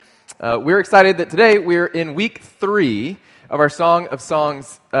We're excited that today we're in week 3 of our Song of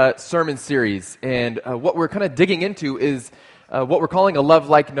Songs sermon series. And what we're kind of digging into is what we're calling a love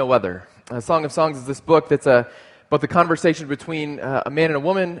like no other. Song of Songs is this book that's about the conversation between a man and a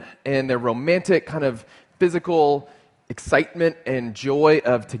woman and their romantic kind of physical excitement and joy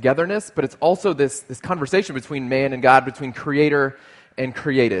of togetherness. But it's also this conversation between man and God, between creator and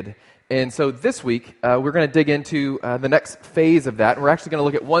created. And so this week, we're going to dig into the next phase of that. And we're actually going to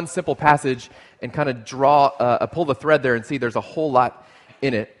look at one simple passage and kind of pull the thread there and see there's a whole lot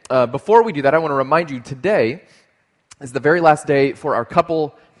in it. Before we do that, I want to remind you today is the very last day for our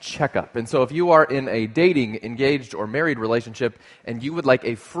couple checkup. And so if you are in a dating, engaged, or married relationship and you would like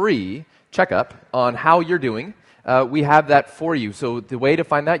a free checkup on how you're doing, we have that for you. So the way to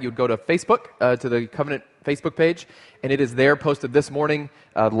find that, you would go to Facebook, to the Covenant Facebook page, and it is there posted this morning,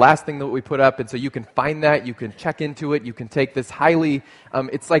 the last thing that we put up. And so you can find that, you can check into it, you can take this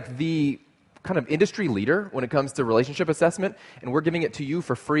it's like the kind of industry leader when it comes to relationship assessment, and we're giving it to you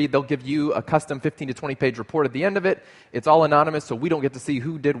for free. They'll give you a custom 15 to 20 page report at the end of it. It's all anonymous, so we don't get to see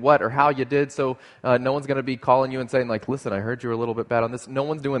who did what or how you did, so no one's going to be calling you and saying, like, listen, I heard you were a little bit bad on this. No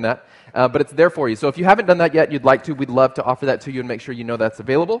one's doing that, but it's there for you. So if you haven't done that yet, you'd like to, we'd love to offer that to you and make sure you know that's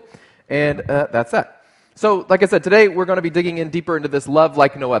available, and that's that. So, like I said, today we're going to be digging in deeper into this love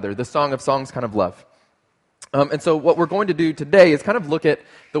like no other, the Song of Songs kind of love. And so what we're going to do today is kind of look at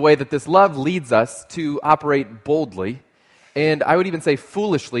the way that this love leads us to operate boldly, and I would even say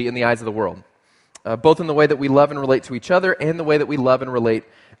foolishly in the eyes of the world, both in the way that we love and relate to each other and the way that we love and relate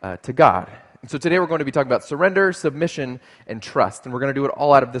to God. And so today we're going to be talking about surrender, submission, and trust, and we're going to do it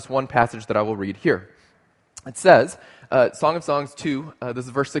all out of this one passage that I will read here. It says, Song of Songs 2, this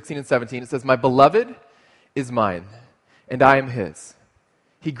is verse 16 and 17, it says, "My beloved is mine, and I am his.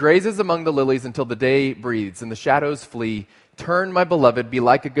 He grazes among the lilies until the day breathes and the shadows flee. Turn, my beloved, be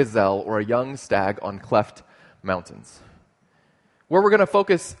like a gazelle or a young stag on cleft mountains." Where we're going to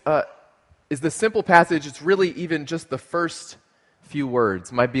focus is this simple passage. It's really even just the first few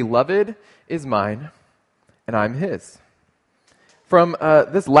words. My beloved is mine, and I'm his. From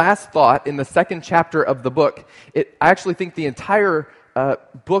this last thought in the second chapter of the book, I actually think the entire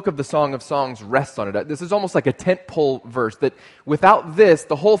book of the Song of Songs rests on it. This is almost like a tentpole verse that without this,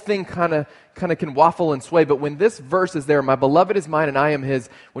 the whole thing kind of can waffle and sway. But when this verse is there, my beloved is mine and I am his,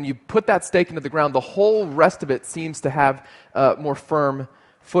 when you put that stake into the ground, the whole rest of it seems to have more firm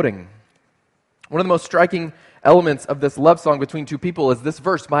footing. One of the most striking elements of this love song between two people is this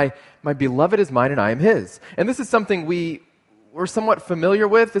verse, my beloved is mine and I am his. And this is something we're somewhat familiar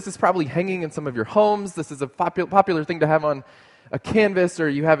with. This is probably hanging in some of your homes. This is a popular thing to have on a canvas, or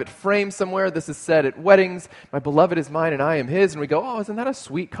you have it framed somewhere. This is said at weddings. My beloved is mine and I am his. And we go, oh, isn't that a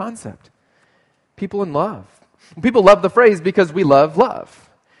sweet concept? People in love. People love the phrase because we love love.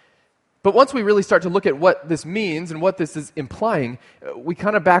 But once we really start to look at what this means and what this is implying, we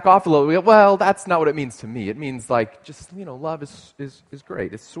kind of back off a little. We go, well, that's not what it means to me. It means like just, love is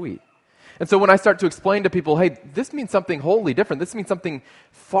great. It's sweet. And so when I start to explain to people, hey, this means something wholly different. This means something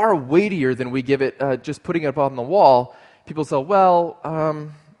far weightier than we give it just putting it up on the wall. People say, well,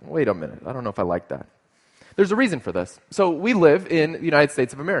 wait a minute. I don't know if I like that. There's a reason for this. So we live in the United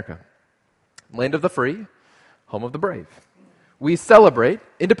States of America, land of the free, home of the brave. We celebrate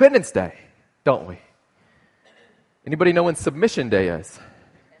Independence Day, don't we? Anybody know when Submission Day is?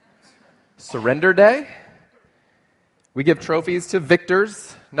 Surrender Day? We give trophies to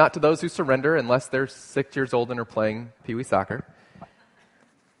victors, not to those who surrender unless they're 6 years old and are playing Pee Wee soccer.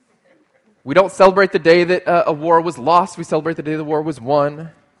 We don't celebrate the day that a war was lost. We celebrate the day the war was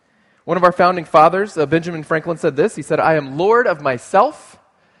won. One of our founding fathers, Benjamin Franklin, said this. He said, "I am Lord of myself,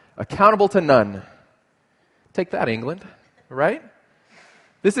 accountable to none." Take that, England, right?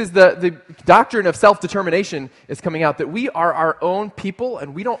 This is the doctrine of self-determination is coming out, that we are our own people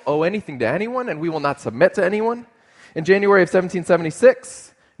and we don't owe anything to anyone and we will not submit to anyone. In January of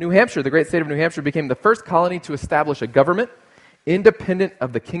 1776, New Hampshire, the great state of New Hampshire, became the first colony to establish a government independent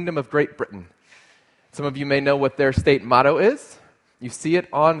of the Kingdom of Great Britain. Some of you may know what their state motto is. You see it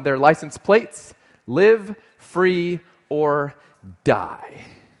on their license plates. Live free or die.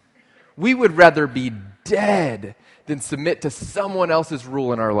 We would rather be dead than submit to someone else's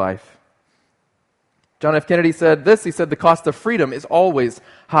rule in our life. John F. Kennedy said this. He said, "The cost of freedom is always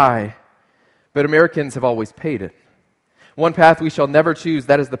high, but Americans have always paid it. One path we shall never choose,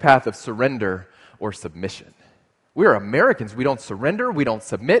 that is the path of surrender or submission." We are Americans. We don't surrender. We don't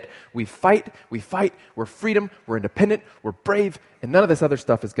submit. We fight. We're freedom. We're independent. We're brave. And none of this other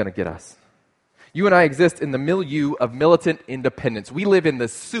stuff is going to get us. You and I exist in the milieu of militant independence. We live in the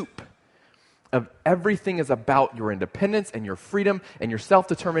soup of everything is about your independence and your freedom and your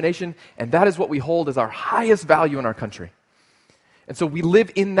self-determination, and that is what we hold as our highest value in our country. And so we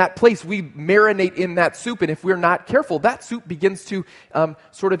live in that place. We marinate in that soup, and if we're not careful, that soup begins to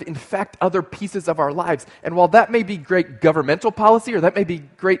sort of infect other pieces of our lives. And while that may be great governmental policy, or that may be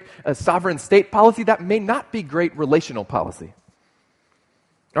great sovereign state policy, that may not be great relational policy.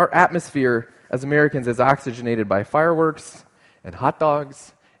 Our atmosphere as Americans is oxygenated by fireworks and hot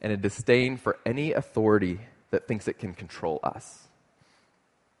dogs and a disdain for any authority that thinks it can control us.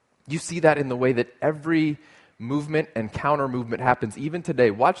 You see that in the way that every movement and counter-movement happens even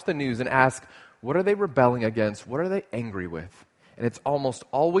today. Watch the news and ask, what are they rebelling against? What are they angry with? And it's almost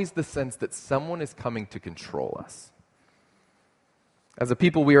always the sense that someone is coming to control us. As a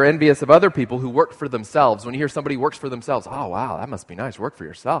people, we are envious of other people who work for themselves. When you hear somebody works for themselves, oh, wow, that must be nice. Work for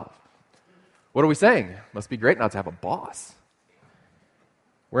yourself. What are we saying? Must be great not to have a boss.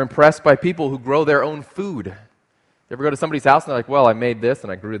 We're impressed by people who grow their own food. You ever go to somebody's house and they're like, well, I made this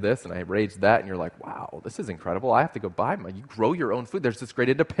and I grew this and I raised that, and you're like, wow, this is incredible. I have to go buy mine. You grow your own food. There's this great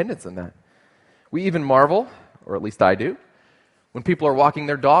independence in that. We even marvel, or at least I do, when people are walking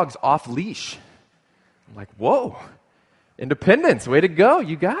their dogs off leash. I'm like, whoa, independence, way to go,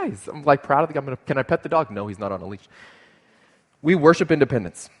 you guys. I'm like proud of the guy. Can I pet the dog? No, he's not on a leash. We worship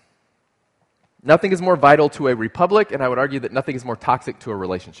independence. Nothing is more vital to a republic, and I would argue that nothing is more toxic to a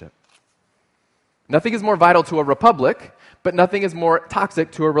relationship. Nothing is more vital to a republic, but nothing is more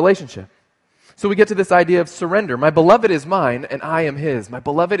toxic to a relationship. So we get to this idea of surrender. My beloved is mine, and I am his. My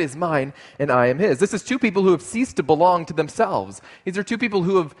beloved is mine, and I am his. This is two people who have ceased to belong to themselves. These are two people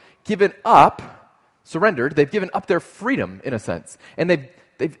who have given up, surrendered. They've given up their freedom, in a sense. And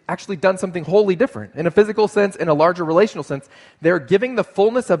they've actually done something wholly different. In a physical sense, in a larger relational sense, they're giving the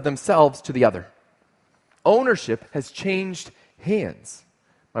fullness of themselves to the other. Ownership has changed hands.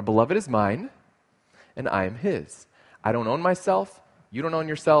 My beloved is mine, and I am his. I don't own myself. You don't own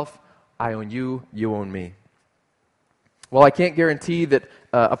yourself. I own you. You own me. Well, I can't guarantee that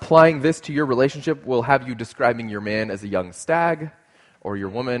applying this to your relationship will have you describing your man as a young stag or your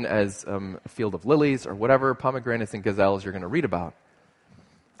woman as a field of lilies or whatever pomegranates and gazelles you're going to read about.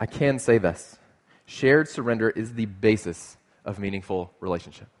 I can say this. Shared surrender is the basis of meaningful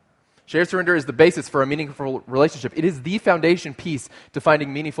relationship. Shared surrender is the basis for a meaningful relationship. It is the foundation piece to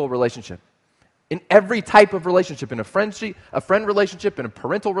finding meaningful relationship. In every type of relationship, in a friend relationship, in a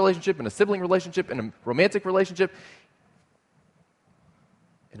parental relationship, in a sibling relationship, in a romantic relationship,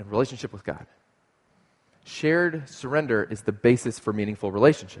 in a relationship with God. Shared surrender is the basis for meaningful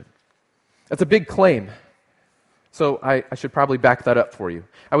relationship. That's a big claim. So I should probably back that up for you.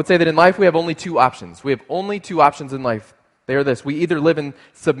 I would say that in life we have only two options. We have only two options in life. They are this. We either live in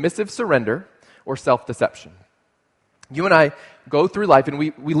submissive surrender or self-deception. You and I go through life and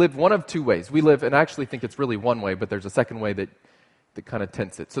we live one of two ways. We live, and I actually think it's really one way, but there's a second way that kind of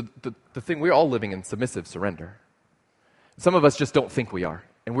tents it. So the thing, we're all living in submissive surrender. Some of us just don't think we are,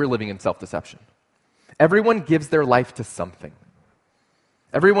 and we're living in self-deception. Everyone gives their life to something.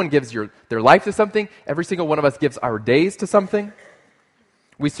 Everyone gives their life to something. Every single one of us gives our days to something.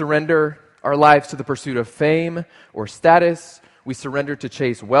 We surrender our lives to the pursuit of fame or status. We surrender to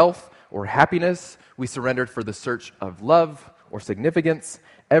chase wealth or happiness. We surrendered for the search of love or significance.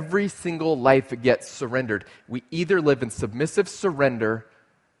 Every single life gets surrendered. We either live in submissive surrender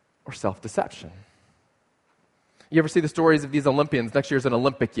or self-deception. You ever see the stories of these Olympians? Next year is an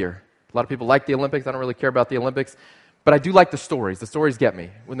Olympic year. A lot of people like the Olympics. I don't really care about the Olympics. But I do like the stories. The stories get me.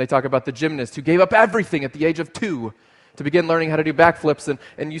 When they talk about the gymnast who gave up everything at the age of 2 to begin learning how to do backflips.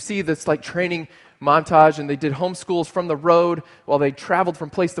 And you see this like training montage, and they did homeschools from the road while they traveled from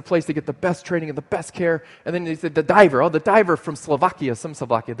place to place to get the best training and the best care. And then they said the diver from Slovakia,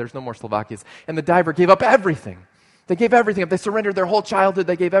 there's no more Slovakias. And the diver gave up everything. They gave everything up. They surrendered their whole childhood.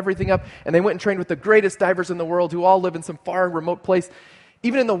 They gave everything up. And they went and trained with the greatest divers in the world who all live in some far remote place.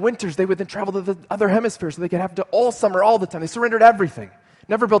 Even in the winters, they would then travel to the other hemisphere so they could have to all summer, all the time. They surrendered everything.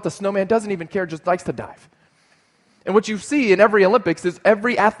 Never built a snowman, doesn't even care, just likes to dive. And what you see in every Olympics is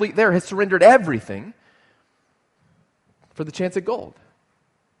every athlete there has surrendered everything for the chance at gold.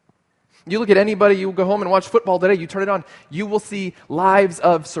 You look at anybody, you go home and watch football today, you turn it on, you will see lives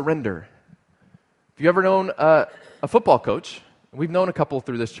of surrender. If you've ever known a football coach, we've known a couple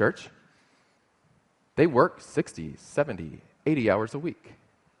through this church, they work 60, 70, 80 hours a week.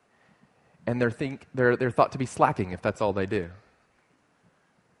 And they're thought to be slacking if that's all they do.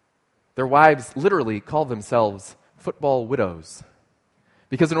 Their wives literally call themselves football widows.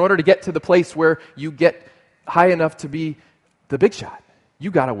 Because in order to get to the place where you get high enough to be the big shot, you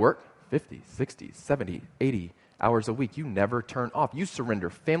got to work 50, 60, 70, 80 hours a week. You never turn off. You surrender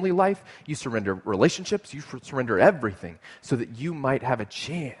family life, you surrender relationships, you surrender everything so that you might have a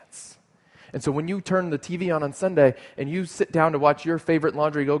chance. And so when you turn the TV on Sunday and you sit down to watch your favorite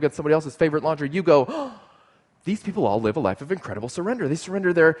laundry go get somebody else's favorite laundry, you go, oh, these people all live a life of incredible surrender. They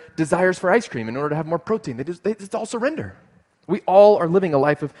surrender their desires for ice cream in order to have more protein. It's all surrender. We all are living a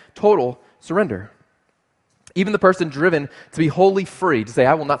life of total surrender. Even the person driven to be wholly free, to say,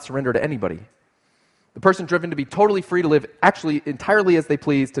 I will not surrender to anybody. The person driven to be totally free to live actually entirely as they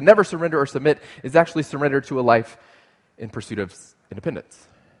please, to never surrender or submit, is actually surrendered to a life in pursuit of independence.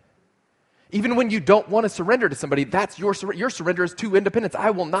 Even when you don't want to surrender to somebody, that's your surrender is to independence.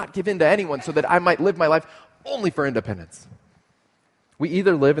 I will not give in to anyone so that I might live my life only for independence. We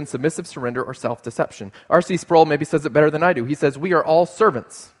either live in submissive surrender or self-deception. R.C. Sproul maybe says it better than I do. He says, we are all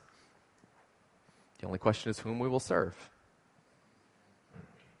servants. The only question is whom we will serve.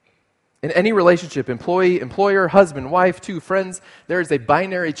 In any relationship, employee, employer, husband, wife, two friends, there is a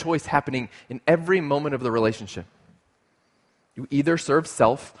binary choice happening in every moment of the relationship. You either serve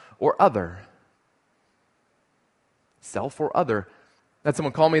self or other. Self or other. I had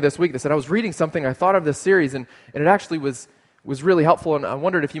someone call me this week. They said, I was reading something, I thought of this series, and it actually was really helpful, and I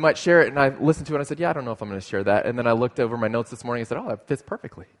wondered if you might share it. And I listened to it, and I said, yeah, I don't know if I'm going to share that. And then I looked over my notes this morning and said, oh, that fits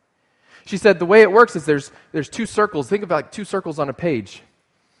perfectly. She said, the way it works is there's two circles. Think about like two circles on a page.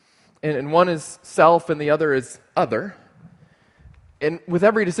 And one is self, and the other is other. And with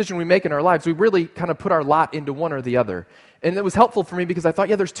every decision we make in our lives, we really kind of put our lot into one or the other. And it was helpful for me because I thought,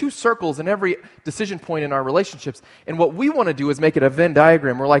 yeah, there's two circles in every decision point in our relationships. And what we want to do is make it a Venn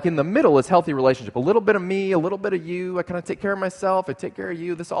diagram where like in the middle is healthy relationship. A little bit of me, a little bit of you. I kind of take care of myself. I take care of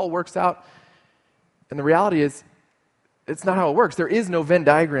you. This all works out. And the reality is, it's not how it works. There is no Venn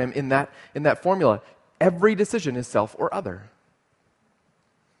diagram in that formula. Every decision is self or other.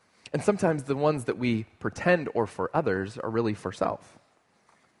 And sometimes the ones that we pretend or for others are really for self.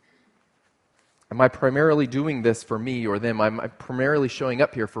 Am I primarily doing this for me or them? Am I primarily showing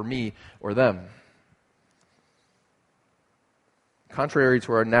up here for me or them? Contrary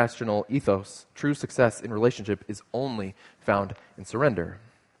to our national ethos, true success in relationship is only found in surrender.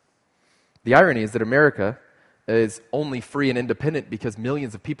 The irony is that America is only free and independent because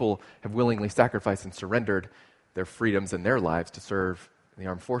millions of people have willingly sacrificed and surrendered their freedoms and their lives to serve the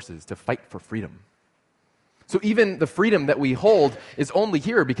armed forces, to fight for freedom. So even the freedom that we hold is only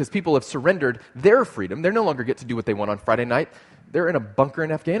here because people have surrendered their freedom. They no longer get to do what they want on Friday night. They're in a bunker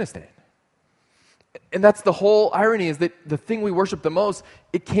in Afghanistan. And that's the whole irony, is that the thing we worship the most,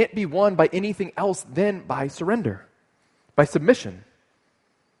 it can't be won by anything else than by surrender, by submission.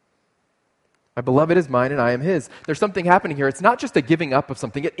 My beloved is mine and I am his. There's something happening here. It's not just a giving up of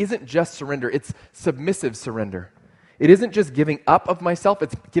something. It isn't just surrender. It's submissive surrender. It isn't just giving up of myself,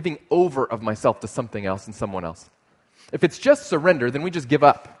 it's giving over of myself to something else and someone else. If it's just surrender, then we just give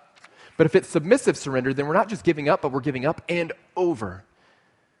up. But if it's submissive surrender, then we're not just giving up, but we're giving up and over.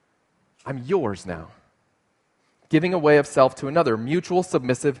 I'm yours now. Giving away of self to another. Mutual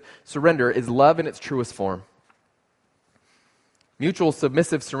submissive surrender is love in its truest form. Mutual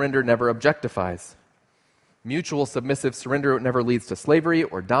submissive surrender never objectifies. Mutual submissive surrender never leads to slavery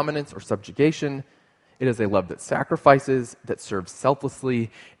or dominance or subjugation. It is a love that sacrifices, that serves selflessly,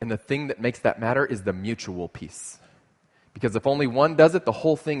 and the thing that makes that matter is the mutual piece. Because if only one does it, the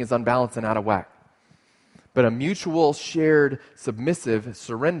whole thing is unbalanced and out of whack. But a mutual, shared, submissive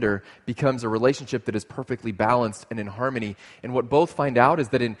surrender becomes a relationship that is perfectly balanced and in harmony. And what both find out is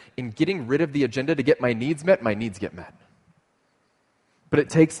that in getting rid of the agenda to get my needs met, my needs get met. But it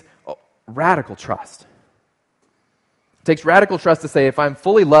takes radical trust. It takes radical trust to say, if I'm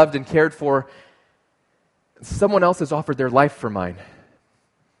fully loved and cared for, someone else has offered their life for mine,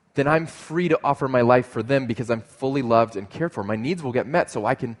 then I'm free to offer my life for them because I'm fully loved and cared for. My needs will get met so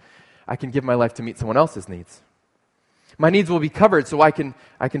I can give my life to meet someone else's needs. My needs will be covered so I can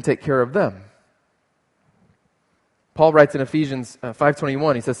take care of them. Paul writes in Ephesians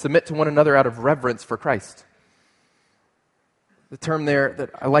 5:21, he says, submit to one another out of reverence for Christ. The term there that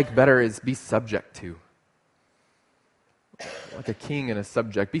I like better is be subject to. Like a king and a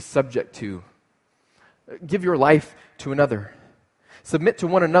subject. Be subject to. Give your life to another. Submit to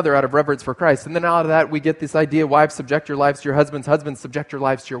one another out of reverence for Christ. And then out of that, we get this idea, wives, subject your lives to your husbands. Husbands, subject your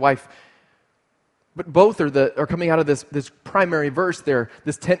lives to your wife. But both are coming out of this primary verse there,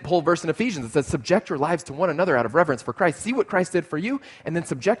 this tentpole verse in Ephesians. It says, subject your lives to one another out of reverence for Christ. See what Christ did for you, and then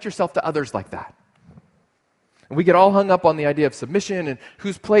subject yourself to others like that. And we get all hung up on the idea of submission and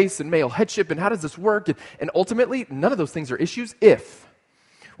whose place and male headship and how does this work. And ultimately, none of those things are issues if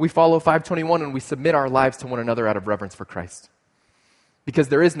we follow 521 and we submit our lives to one another out of reverence for Christ. Because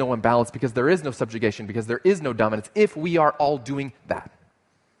there is no imbalance, because there is no subjugation, because there is no dominance, if we are all doing that.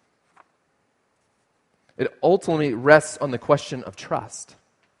 It ultimately rests on the question of trust.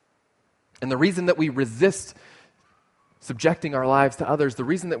 And the reason that we resist subjecting our lives to others, the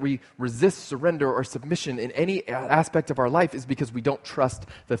reason that we resist surrender or submission in any aspect of our life is because we don't trust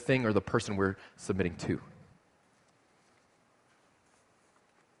the thing or the person we're submitting to.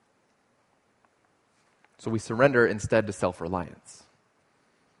 So we surrender instead to self-reliance.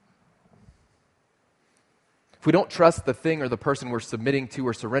 If we don't trust the thing or the person we're submitting to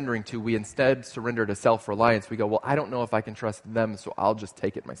or surrendering to, we instead surrender to self-reliance. We go, well, I don't know if I can trust them, so I'll just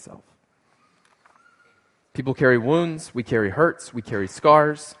take it myself. People carry wounds, we carry hurts, we carry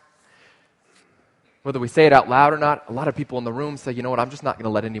scars. Whether we say it out loud or not, a lot of people in the room say, you know what, I'm just not going to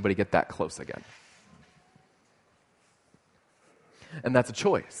let anybody get that close again. And that's a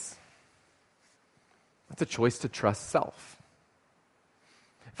choice. That's a choice to trust self.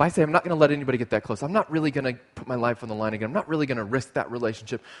 If I say I'm not going to let anybody get that close, I'm not really going to put my life on the line again, I'm not really going to risk that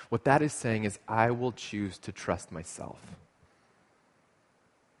relationship, what that is saying is I will choose to trust myself.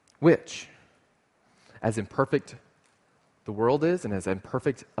 Which, as imperfect the world is and as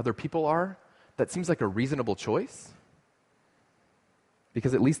imperfect other people are, that seems like a reasonable choice.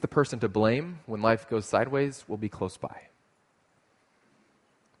 Because at least the person to blame when life goes sideways will be close by.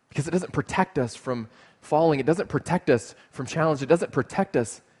 Because it doesn't protect us from falling. It doesn't protect us from challenge. It doesn't protect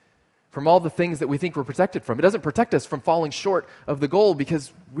us from all the things that we think we're protected from. It doesn't protect us from falling short of the goal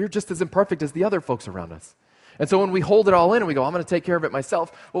because we're just as imperfect as the other folks around us. And so when we hold it all in and we go, I'm going to take care of it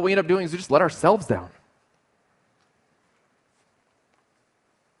myself, what we end up doing is we just let ourselves down.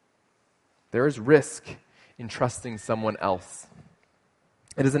 There is risk in trusting someone else.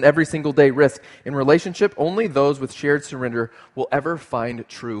 It is an every single day risk. In relationship, only those with shared surrender will ever find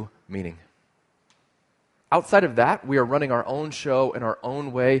true meaning. Outside of that, we are running our own show in our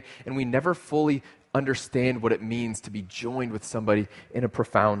own way, and we never fully understand what it means to be joined with somebody in a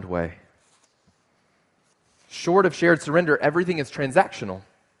profound way. Short of shared surrender, everything is transactional.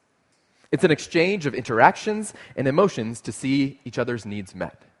 It's an exchange of interactions and emotions to see each other's needs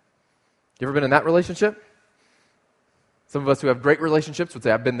met. You ever been in that relationship? Some of us who have great relationships would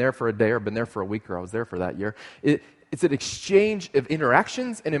say, I've been there for a day, or been there for a week, or I was there for that year. It's an exchange of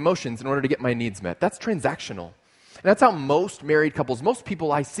interactions and emotions in order to get my needs met. That's transactional. And that's how most married couples, most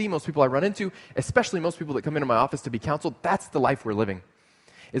people I see, most people I run into, especially most people that come into my office to be counseled, that's the life we're living.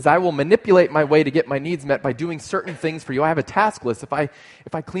 Is I will manipulate my way to get my needs met by doing certain things for you. I have a task list. If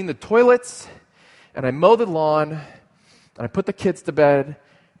I clean the toilets, and I mow the lawn, and I put the kids to bed,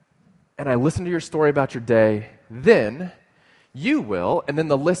 and I listen to your story about your day, then you will, and then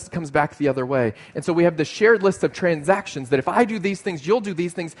the list comes back the other way. And so we have this shared list of transactions that if I do these things, you'll do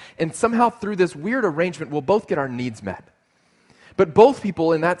these things, and somehow through this weird arrangement, we'll both get our needs met. But both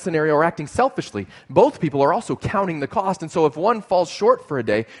people in that scenario are acting selfishly. Both people are also counting the cost. And so if one falls short for a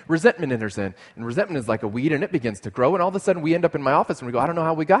day, resentment enters in. And resentment is like a weed, and it begins to grow. And all of a sudden, we end up in my office, and we go, I don't know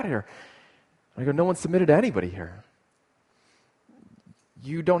how we got here. And I go, no one submitted to anybody here.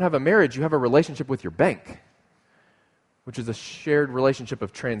 You don't have a marriage, you have a relationship with your bank, which is a shared relationship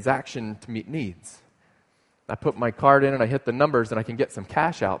of transaction to meet needs. I put my card in and I hit the numbers and I can get some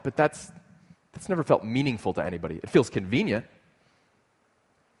cash out, but that's never felt meaningful to anybody. It feels convenient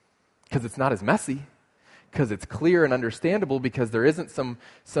because it's not as messy, because it's clear and understandable, because there isn't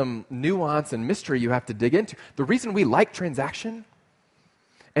some nuance and mystery you have to dig into. The reason we like transaction,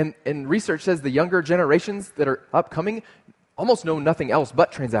 and research says the younger generations that are upcoming almost know nothing else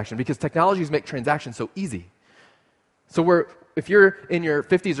but transaction, because technologies make transaction so easy. So if you're in your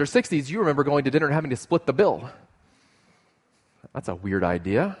 50s or 60s, you remember going to dinner and having to split the bill. That's a weird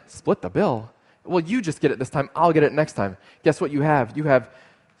idea. Split the bill. Well, you just get it this time, I'll get it next time. Guess what you have? You have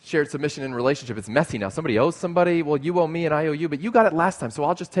shared submission in relationship. It's messy now. Somebody owes somebody. Well, you owe me and I owe you, but you got it last time, so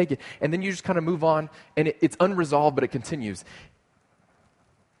I'll just take it. And then you just kind of move on, and it's unresolved, but it continues.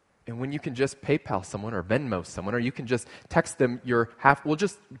 And when you can just PayPal someone or Venmo someone, or you can just text them your half, we'll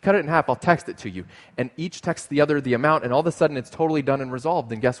just cut it in half, I'll text it to you. And each texts the other the amount, and all of a sudden it's totally done and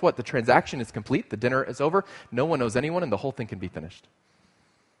resolved. And guess what? The transaction is complete, the dinner is over, no one owes anyone, and the whole thing can be finished.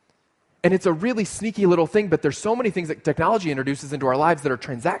 And it's a really sneaky little thing, but there's so many things that technology introduces into our lives that are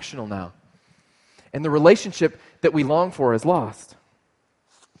transactional now. And the relationship that we long for is lost.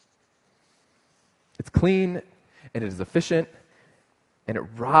 It's clean, and it is efficient, and it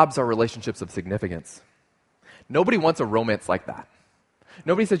robs our relationships of significance. Nobody wants a romance like that.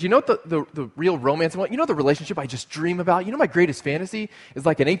 Nobody says, you know what the real romance I want? You know the relationship I just dream about? You know my greatest fantasy is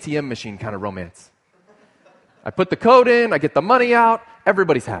like an ATM machine kind of romance. I put the code in, I get the money out,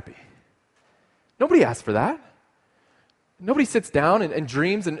 everybody's happy. Nobody asks for that. Nobody sits down and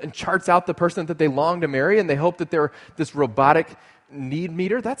dreams and charts out the person that they long to marry and they hope that they're this robotic need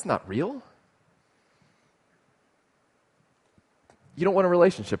meter. That's not real. You don't want a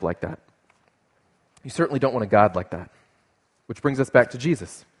relationship like that. You certainly don't want a God like that. Which brings us back to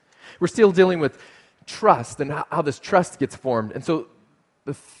Jesus. We're still dealing with trust and how this trust gets formed. And so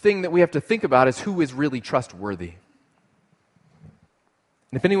the thing that we have to think about is who is really trustworthy.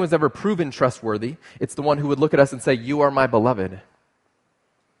 And if anyone's ever proven trustworthy, it's the one who would look at us and say, "You are my beloved."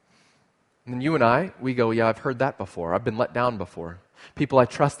 And then you and I, we go, "Yeah, I've heard that before. I've been let down before. People I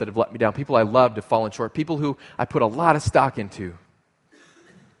trusted have let me down. People I loved have fallen short. People who I put a lot of stock into.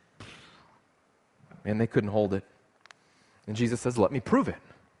 Man, they couldn't hold it." And Jesus says, "Let me prove it."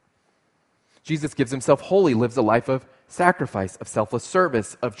 Jesus gives himself wholly, lives a life of sacrifice, of selfless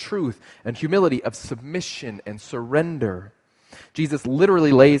service, of truth and humility, of submission and surrender. Jesus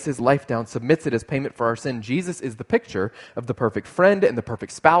literally lays his life down, submits it as payment for our sin. Jesus is the picture of the perfect friend and the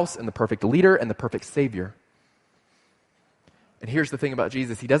perfect spouse and the perfect leader and the perfect Savior. And here's the thing about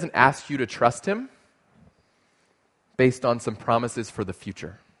Jesus. He doesn't ask you to trust him based on some promises for the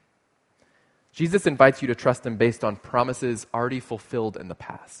future. Jesus invites you to trust him based on promises already fulfilled in the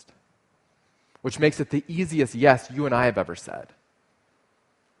past, which makes it the easiest yes you and I have ever said.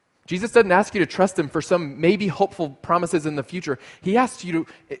 Jesus doesn't ask you to trust him for some maybe hopeful promises in the future. He asks you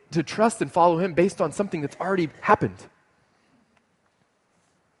to trust and follow him based on something that's already happened.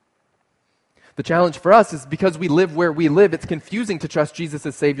 The challenge for us is because we live where we live, it's confusing to trust Jesus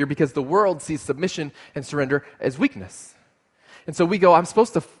as Savior because the world sees submission and surrender as weakness. And so we go, I'm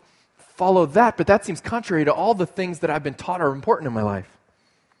supposed to follow that, but that seems contrary to all the things that I've been taught are important in my life.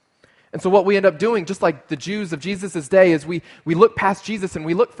 And so what we end up doing, just like the Jews of Jesus' day, is we look past Jesus and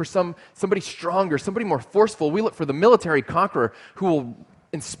we look for somebody stronger, somebody more forceful. We look for the military conqueror who will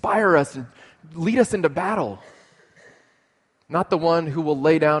inspire us and lead us into battle. Not the one who will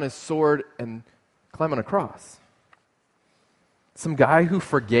lay down his sword and climb on a cross. Some guy who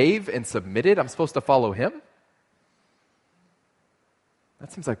forgave and submitted, I'm supposed to follow him?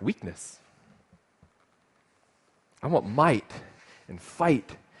 That seems like weakness. I want might and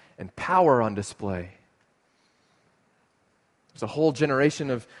fight and power on display. There's a whole generation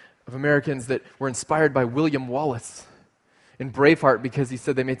of Americans that were inspired by William Wallace in Braveheart because he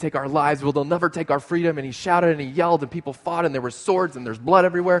said they may take our lives, well, they'll never take our freedom. And he shouted and he yelled and people fought and there were swords and there's blood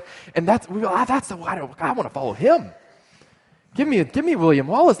everywhere. And that's the why I want to follow him. Give me William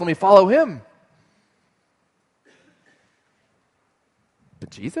Wallace. Let me follow him. But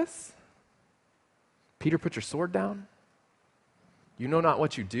Jesus? Peter, put your sword down. You know not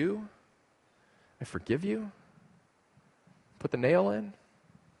what you do. I forgive you. Put the nail in.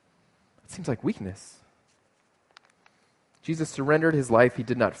 It seems like weakness. Jesus surrendered his life. He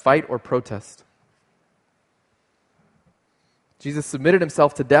did not fight or protest. Jesus submitted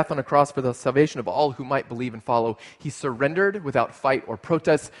himself to death on a cross for the salvation of all who might believe and follow. He surrendered without fight or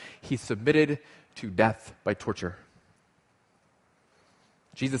protest. He submitted to death by torture.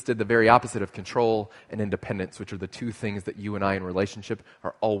 Jesus did the very opposite of control and independence, which are the two things that you and I in relationship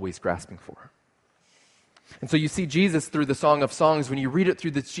are always grasping for. And so you see Jesus through the Song of Songs. When you read it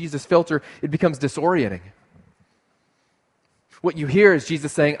through the Jesus filter, it becomes disorienting. What you hear is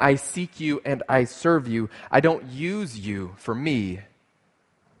Jesus saying, I seek you and I serve you. I don't use you for me.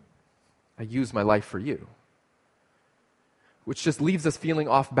 I use my life for you. Which just leaves us feeling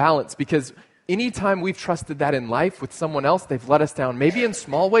off balance because anytime we've trusted that in life with someone else, they've let us down, maybe in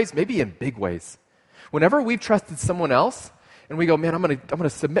small ways, maybe in big ways. Whenever we've trusted someone else and we go, man, I'm going to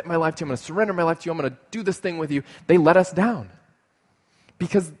submit my life to you, I'm going to surrender my life to you, I'm going to do this thing with you, they let us down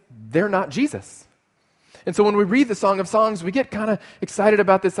because they're not Jesus. And so when we read the Song of Songs, we get kind of excited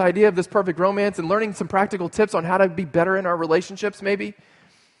about this idea of this perfect romance and learning some practical tips on how to be better in our relationships maybe.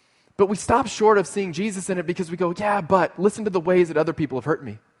 But we stop short of seeing Jesus in it because we go, yeah, but listen to the ways that other people have hurt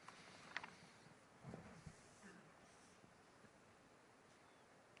me.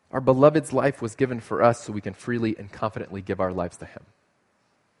 Our beloved's life was given for us so we can freely and confidently give our lives to him.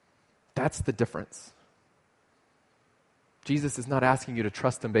 That's the difference. Jesus is not asking you to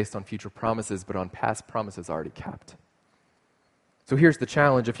trust him based on future promises, but on past promises already kept. So here's the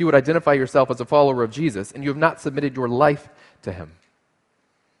challenge. If you would identify yourself as a follower of Jesus and you have not submitted your life to him,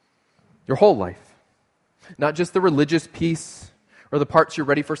 your whole life, not just the religious piece or the parts you're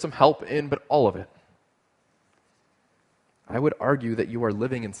ready for some help in, but all of it, I would argue that you are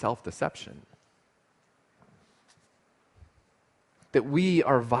living in self-deception. That we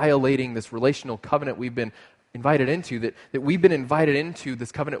are violating this relational covenant we've been invited into, that we've been invited into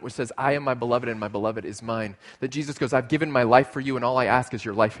this covenant which says, I am my beloved and my beloved is mine. That Jesus goes, I've given my life for you and all I ask is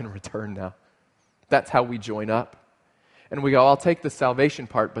your life in return now. That's how we join up. And we go, I'll take the salvation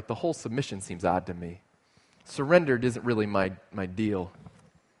part, but the whole submission seems odd to me. Surrendered isn't really my deal.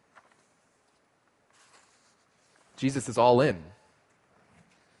 Jesus is all in.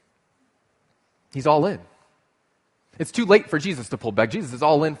 He's all in. It's too late for Jesus to pull back. Jesus is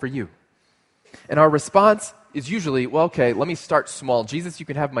all in for you. And our response is usually, well, okay, let me start small. Jesus, you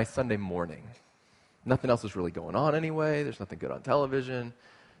can have my Sunday morning. Nothing else is really going on anyway. There's nothing good on television.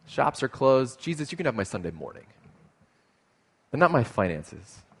 Shops are closed. Jesus, you can have my Sunday morning. But not my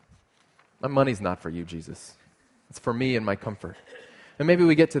finances. My money's not for you, Jesus. It's for me and my comfort. And maybe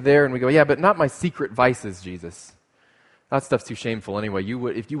we get to there and we go, yeah, but not my secret vices, Jesus. That stuff's too shameful anyway. You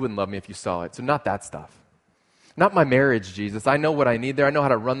wouldn't love me if you saw it. So not that stuff. Not my marriage, Jesus. I know what I need there. I know how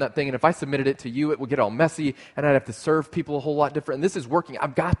to run that thing. And if I submitted it to you, it would get all messy and I'd have to serve people a whole lot different. And this is working.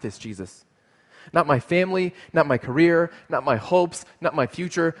 I've got this, Jesus. Not my family, not my career, not my hopes, not my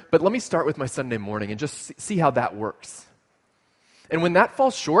future. But let me start with my Sunday morning and just see how that works. And when that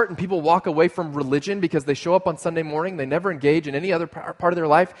falls short and people walk away from religion because they show up on Sunday morning, they never engage in any other part of their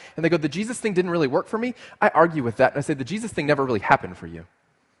life, and they go, the Jesus thing didn't really work for me, I argue with that and I say, the Jesus thing never really happened for you.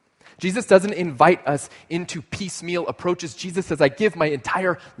 Jesus doesn't invite us into piecemeal approaches. Jesus says, I give my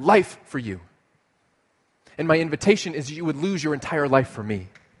entire life for you. And my invitation is you would lose your entire life for me.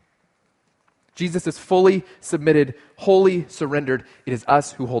 Jesus is fully submitted, wholly surrendered. It is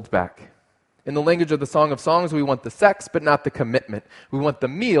us who hold back. In the language of the Song of Songs, we want the sex, but not the commitment. We want the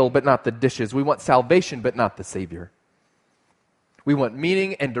meal, but not the dishes. We want salvation, but not the Savior. We want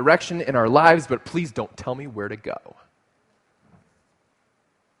meaning and direction in our lives, but please don't tell me where to go.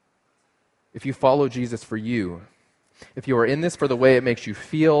 If you follow Jesus for you, if you are in this for the way it makes you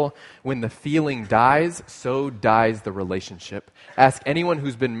feel, when the feeling dies, so dies the relationship. Ask anyone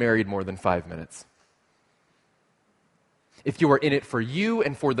who's been married more than 5 minutes. If you are in it for you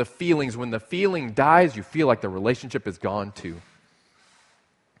and for the feelings, when the feeling dies, you feel like the relationship is gone too.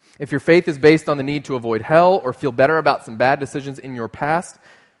 If your faith is based on the need to avoid hell or feel better about some bad decisions in your past,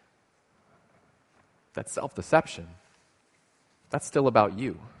 that's self-deception. That's still about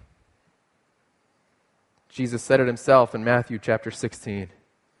you. Jesus said it himself in Matthew chapter 16.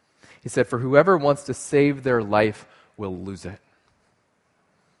 He said, for whoever wants to save their life will lose it.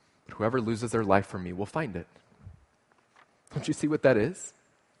 But whoever loses their life for me will find it. Don't you see what that is?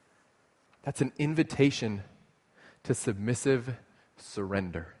 That's an invitation to submissive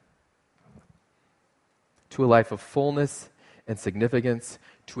surrender. To a life of fullness and significance,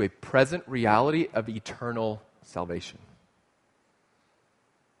 to a present reality of eternal salvation.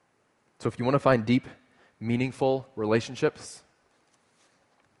 So if you want to find deep, meaningful relationships,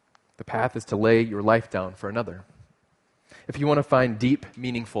 the path is to lay your life down for another. If you want to find deep,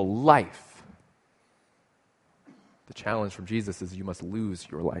 meaningful life, the challenge from Jesus is you must lose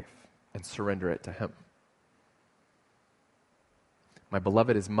your life and surrender it to Him. My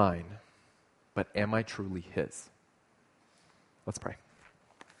beloved is mine, but am I truly His? Let's pray.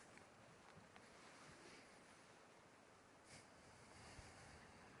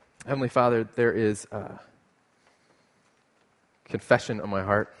 Heavenly Father, there is a confession on my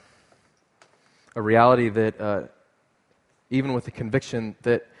heart, a reality that even with the conviction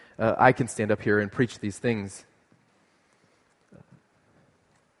that I can stand up here and preach these things,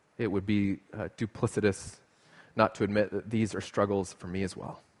 it would be duplicitous not to admit that these are struggles for me as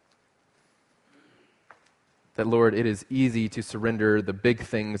well. That, Lord, it is easy to surrender the big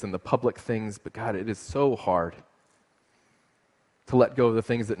things and the public things, but God, it is so hard to let go of the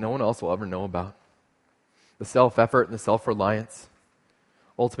things that no one else will ever know about. The self-effort and the self-reliance.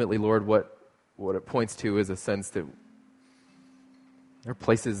 Ultimately, Lord, what it points to is a sense that there are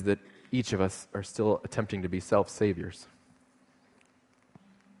places that each of us are still attempting to be self-saviors.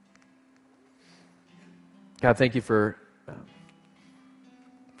 God, thank you for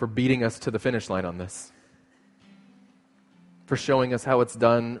beating us to the finish line on this. For showing us how it's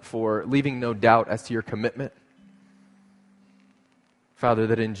done, for leaving no doubt as to your commitment. Father,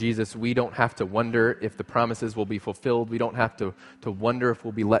 that in Jesus we don't have to wonder if the promises will be fulfilled. We don't have to wonder if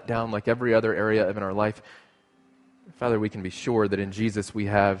we'll be let down like every other area of in our life. Father, we can be sure that in Jesus we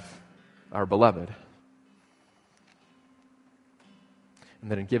have our beloved. And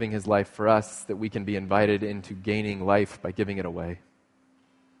that in giving His life for us, that we can be invited into gaining life by giving it away.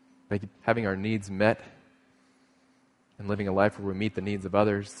 By having our needs met and living a life where we meet the needs of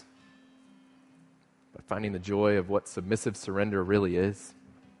others. By finding the joy of what submissive surrender really is.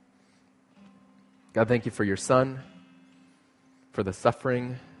 God, thank you for your Son, for the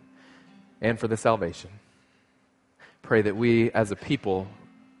suffering, and for the salvation. Pray that we as a people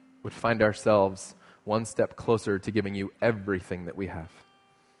would find ourselves one step closer to giving you everything that we have.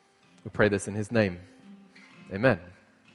 We pray this in His name. Amen.